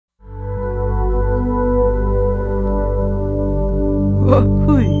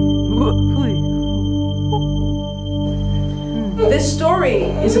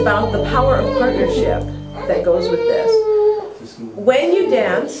is about the power of partnership that goes with this. When you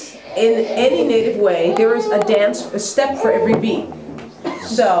dance in any native way, there is a step for every beat.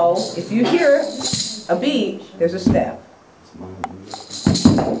 So if you hear a beat, there's a step.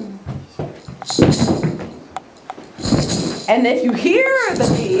 And if you hear the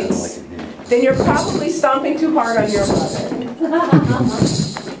beats, then you're probably stomping too hard on your mother.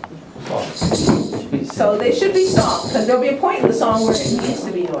 So they should be soft, because there'll be a point in the song where it needs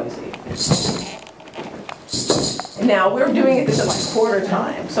to be noisy. Now we're doing it, this is like quarter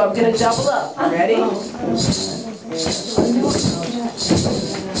time, so I'm going to double up. Ready?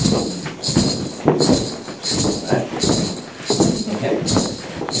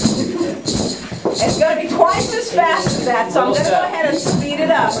 It's going to be twice as fast as that, so I'm going to go ahead and speed it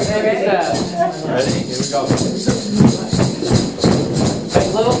up. Ready? Ready? Here we go.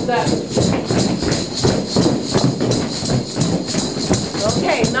 Take little steps.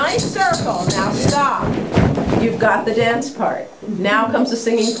 Okay, nice circle. Now stop. You've got the dance part. Now comes the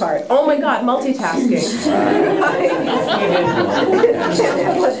singing part. Oh my God, multitasking.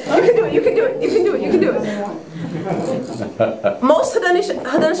 You can do it. Most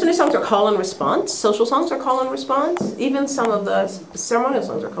Haudenosaunee songs are call and response. Social songs are call and response. Even some of the ceremonial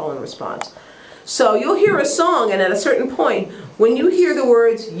songs are call and response. So you'll hear a song, and at a certain point, when you hear the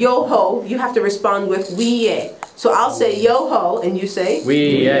words yo-ho, you have to respond with wee-yay. So I'll say yo-ho, and you say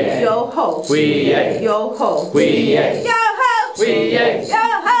wee-yay. Yo-ho. Wee-yay. Yo-ho. Wee-yay. Yo-ho. Wee-yay.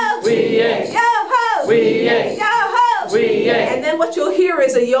 Yo-ho. Wee-yay. Yo-ho. Wee-yay. Yo-ho. Wee-yay. And then what you'll hear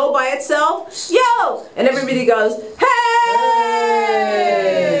is a yo by itself. Yo! And everybody goes, hey!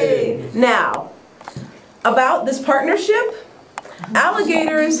 Now, about this partnership,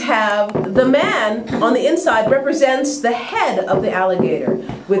 alligators have, the man on the inside represents the head of the alligator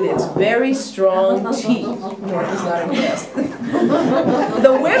with its very strong teeth. That does not exist.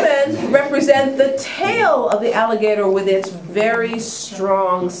 The women represent the tail of the alligator with its very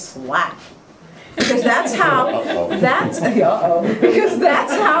strong slap. Because that's how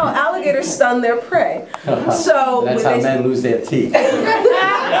alligators stun their prey. So that's how men lose their teeth.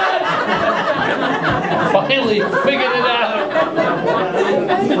 Finally figured it out.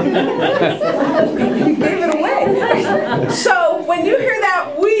 You gave it away. So when you hear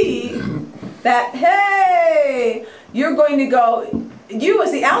that wee, that hey, you're going to go, you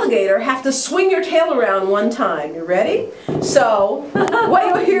as the alligator have to swing your tail around one time. You ready? So what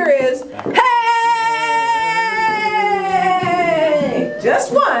you'll hear is, hey!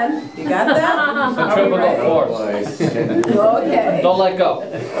 Just one. You got that? Okay. Don't let go.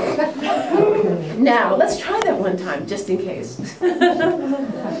 Now, let's try that one time, just in case.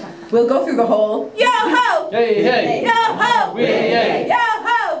 We'll go through the whole yo-ho! Hey, hey. Yo-ho! Wee-yay.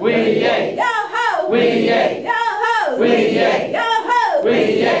 Yo-ho! Wee-yay. Yo-ho! Wee-yay. Yo-ho! Wee-yay. Yo-ho!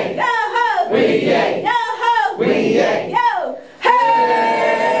 Wee-yay. Yo-ho! Wee-yay. Yo-ho! Wee-yay. Yo! Hey!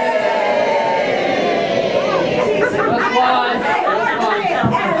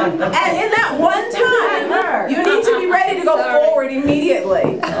 And in that one time, you need to be ready to go forward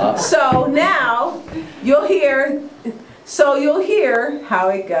immediately. So now, you'll hear how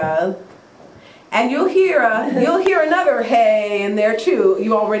it goes. And you'll hear another hey in there too.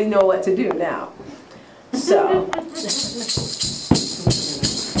 You already know what to do now. So,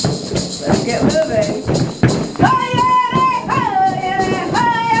 let's get moving.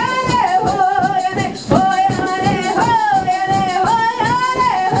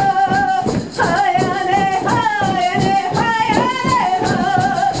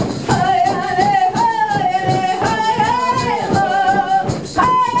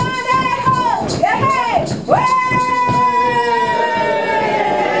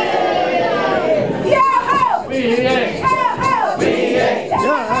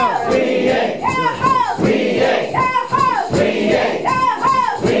 Yeah!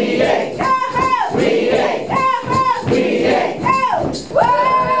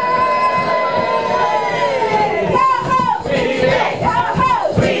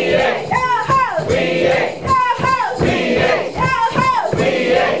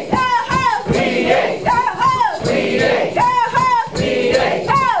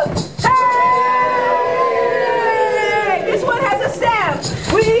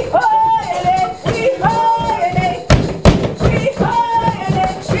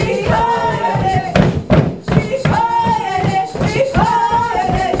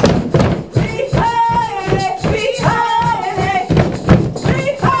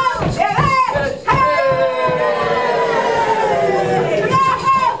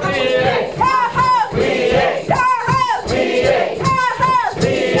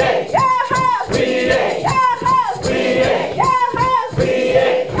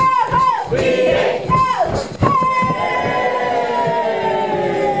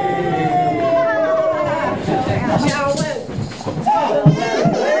 Meow,